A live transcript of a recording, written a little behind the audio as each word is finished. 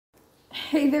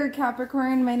Hey there,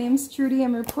 Capricorn. My name's Trudy.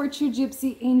 I'm your Portrait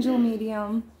Gypsy Angel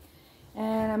Medium.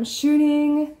 And I'm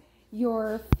shooting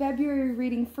your February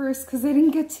reading first because I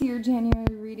didn't get to your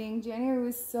January reading. January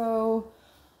was so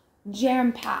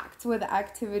jam-packed with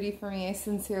activity for me. I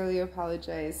sincerely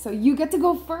apologize. So you get to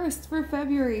go first for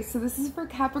February. So this is for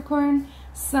Capricorn,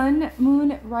 Sun,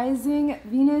 Moon, Rising,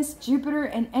 Venus, Jupiter,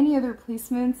 and any other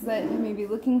placements that you may be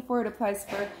looking for. It applies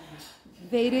for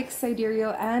Vedic,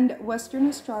 Sidereal, and Western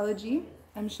astrology.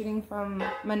 I'm shooting from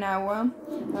Managua,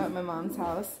 at my mom's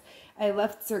house. I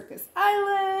left Circus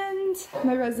Island.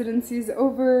 My residency's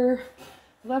over.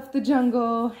 Left the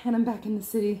jungle, and I'm back in the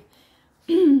city.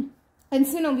 And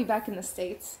soon I'll be back in the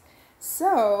States.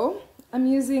 So, I'm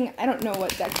using, I don't know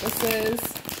what deck this is,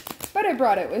 but I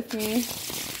brought it with me.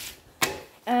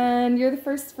 And you're the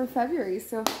first for February,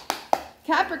 so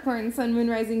Capricorn, Sun, Moon,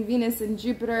 Rising, Venus, and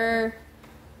Jupiter.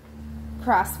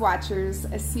 Cross watchers,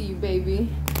 I see you, baby.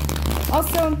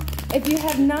 Also, if you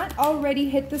have not already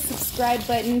hit the subscribe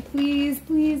button, please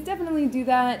definitely do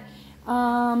that.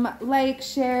 Like,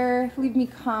 share, leave me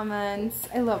comments.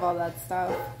 I love all that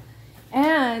stuff.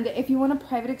 And if you want a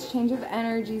private exchange of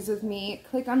energies with me,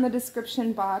 click on the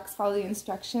description box, follow the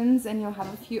instructions, and you'll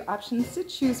have a few options to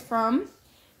choose from.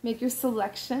 Make your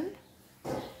selection.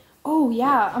 Oh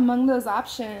yeah, among those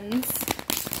options,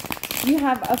 you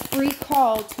have a free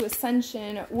call to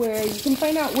Ascension where you can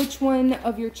find out which one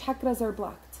of your chakras are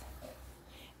blocked.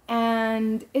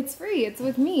 And it's free. It's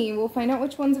with me. We'll find out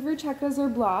which ones of your chakras are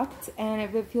blocked. And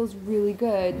if it feels really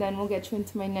good, then we'll get you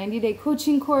into my 90-day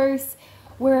coaching course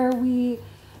where we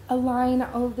align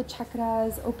all of the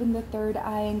chakras, open the third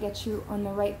eye, and get you on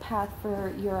the right path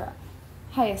for your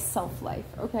highest self-life,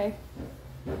 okay?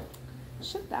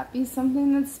 Should that be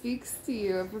something that speaks to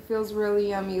you? If it feels really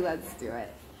yummy, let's do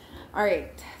it. All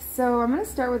right, so I'm going to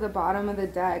start with the bottom of the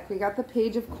deck. We got the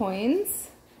Page of Coins.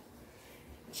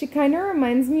 She kind of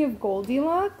reminds me of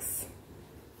Goldilocks.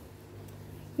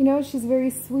 You know, she's very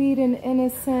sweet and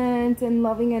innocent and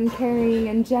loving and caring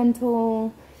and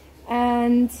gentle.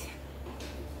 And,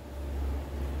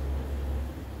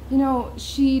 you know,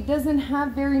 she doesn't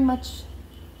have very much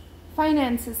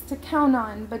finances to count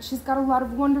on, but she's got a lot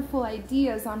of wonderful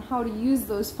ideas on how to use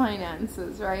those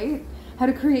finances, right? How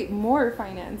to create more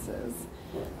finances.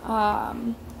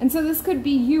 And so this could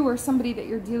be you or somebody that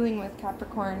you're dealing with,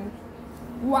 Capricorn.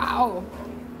 Wow,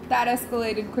 that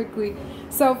escalated quickly.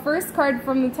 So first card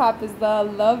from the top is the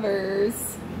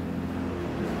Lovers.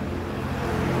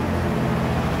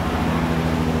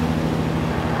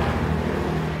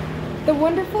 The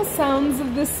wonderful sounds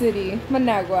of the city,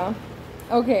 Managua.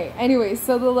 Okay, anyway,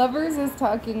 so the Lovers is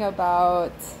talking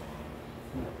about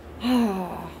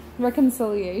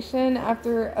reconciliation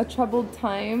after a troubled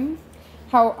time,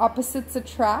 how opposites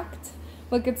attract.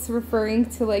 Look, it's referring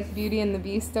to like Beauty and the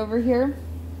Beast over here.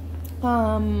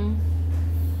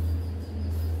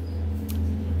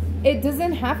 It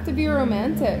doesn't have to be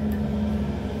romantic.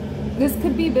 This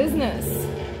could be business.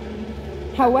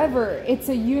 However, it's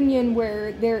a union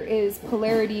where there is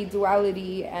polarity,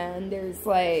 duality, and there's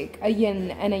like a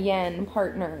yin and a yang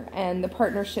partner, and the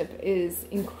partnership is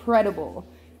incredible.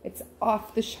 It's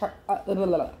off the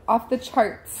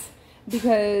charts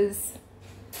because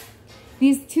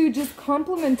these two just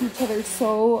complement each other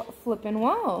so flippin'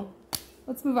 well.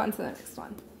 Let's move on to the next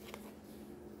one.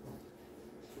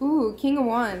 Ooh, King of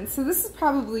Wands. So this is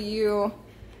probably you.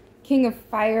 King of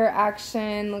Fire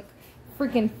action. Look,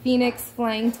 freaking phoenix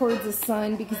flying towards the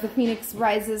sun because the phoenix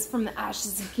rises from the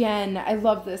ashes again. I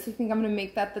love this. I think I'm going to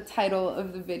make that the title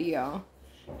of the video.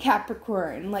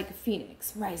 Capricorn, like a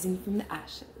phoenix rising from the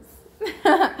ashes.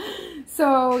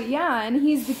 So yeah, and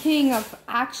he's the king of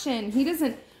action. He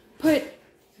doesn't put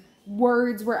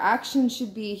words where action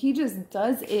should be. He just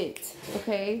does it,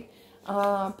 okay?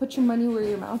 Put your money where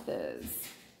your mouth is.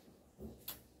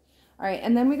 All right,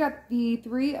 and then we got the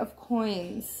Three of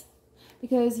Coins.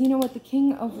 Because you know what, the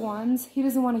King of Wands, he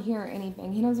doesn't want to hear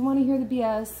anything. He doesn't want to hear the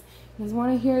BS. He doesn't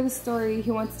want to hear the story. He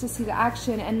wants to see the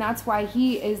action, and that's why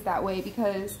he is that way,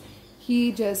 because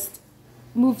he just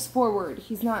moves forward.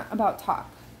 He's not about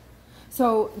talk.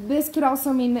 So this could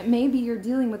also mean that maybe you're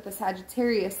dealing with a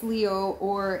Sagittarius, Leo,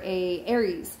 or a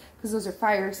Aries, because those are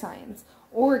fire signs.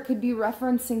 Or it could be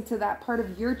referencing to that part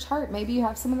of your chart. Maybe you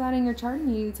have some of that in your chart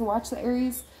and you need to watch the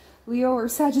Aries, Leo, or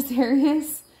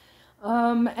Sagittarius.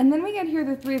 And then we get here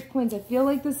the Three of Coins. I feel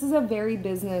like this is a very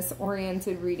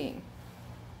business-oriented reading.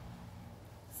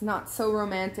 It's not so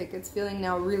romantic. It's feeling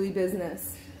now really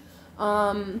business.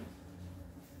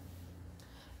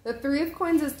 The Three of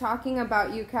Coins is talking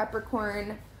about you,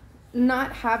 Capricorn,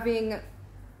 not having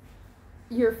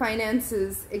your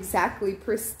finances exactly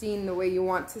pristine the way you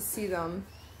want to see them.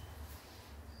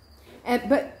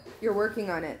 But you're working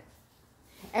on it.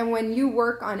 And when you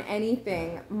work on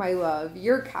anything, my love,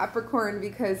 you're Capricorn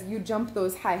because you jump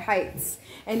those high heights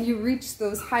and you reach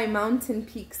those high mountain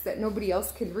peaks that nobody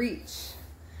else could reach.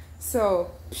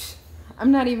 So,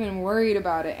 I'm not even worried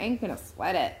about it. I ain't gonna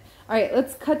sweat it. All right,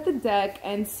 let's cut the deck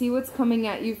and see what's coming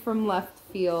at you from left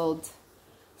field.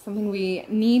 Something we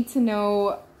need to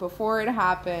know before it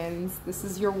happens. This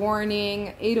is your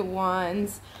warning. 8 of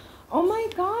Wands. Oh my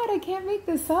God, I can't make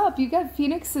this up. You got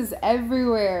phoenixes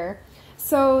everywhere.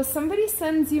 So somebody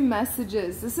sends you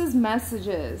messages. This is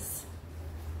messages.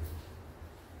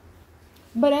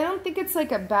 But I don't think it's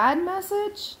like a bad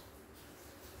message.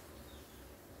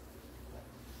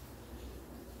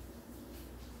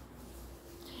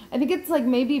 I think it's like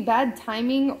maybe bad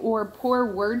timing or poor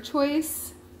word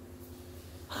choice.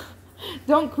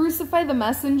 Don't crucify the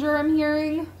messenger, I'm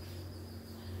hearing.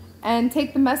 And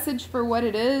take the message for what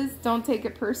it is. Don't take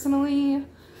it personally.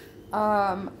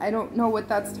 I don't know what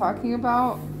that's talking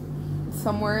about.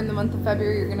 Somewhere in the month of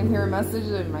February, you're going to hear a message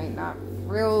that might not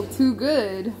feel too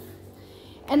good.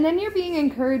 And then you're being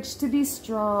encouraged to be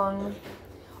strong.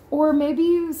 Or maybe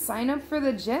you sign up for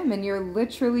the gym and you're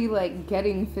literally like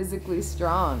getting physically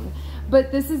strong.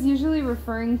 But this is usually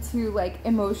referring to like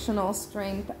emotional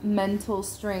strength, mental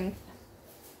strength.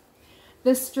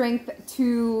 The strength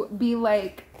to be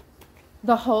like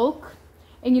the Hulk.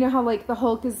 And you know how like the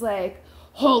Hulk is like,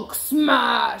 Hulk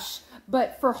smash!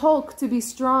 But for Hulk to be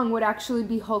strong would actually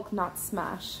be Hulk not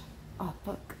smash. Oh,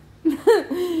 fuck.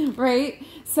 Right?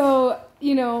 So,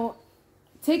 you know,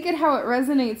 take it how it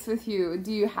resonates with you.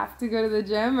 Do you have to go to the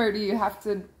gym or do you have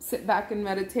to sit back and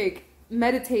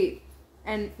meditate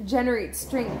and generate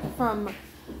strength from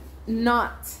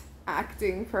not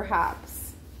acting, perhaps?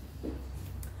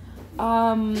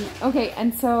 Okay,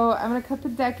 and so I'm going to cut the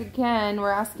deck again. We're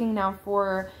asking now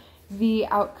for the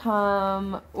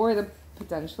outcome or the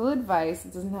potential advice.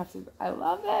 It doesn't have to. I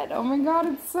love it. Oh my God,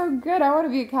 it's so good. I want to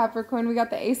be a Capricorn. We got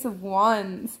the Ace of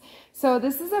Wands. So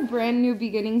this is a brand new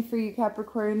beginning for you,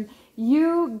 Capricorn.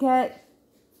 You get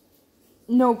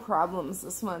no problems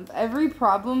this month. Every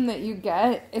problem that you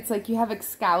get, it's like you have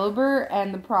Excalibur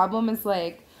and the problem is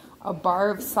like a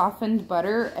bar of softened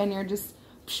butter and you're just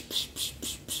psh, psh, psh,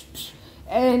 psh, psh, psh,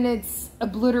 and it's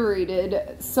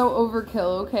obliterated. So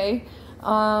overkill, okay?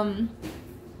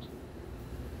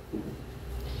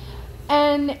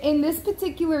 And in this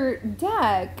particular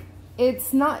deck,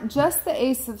 it's not just the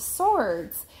Ace of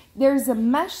Swords. There's a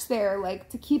mesh there, like,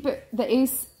 to keep it,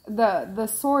 the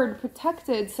sword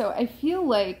protected. So I feel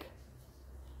like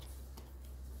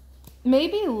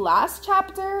maybe last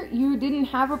chapter you didn't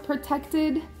have a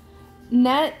protected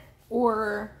net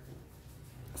or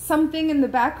something in the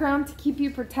background to keep you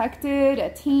protected, a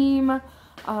team,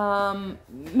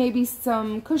 maybe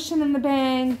some cushion in the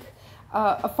bank,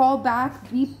 a fallback,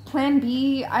 plan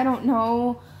B, I don't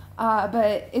know,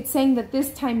 but it's saying that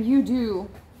this time you do.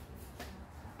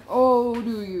 Oh,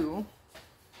 do you?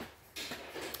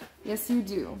 Yes, you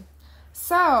do.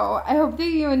 So, I hope that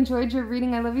you enjoyed your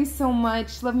reading. I love you so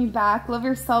much. Love me back. Love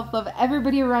yourself. Love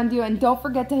everybody around you. And don't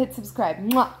forget to hit subscribe.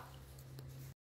 Mwah!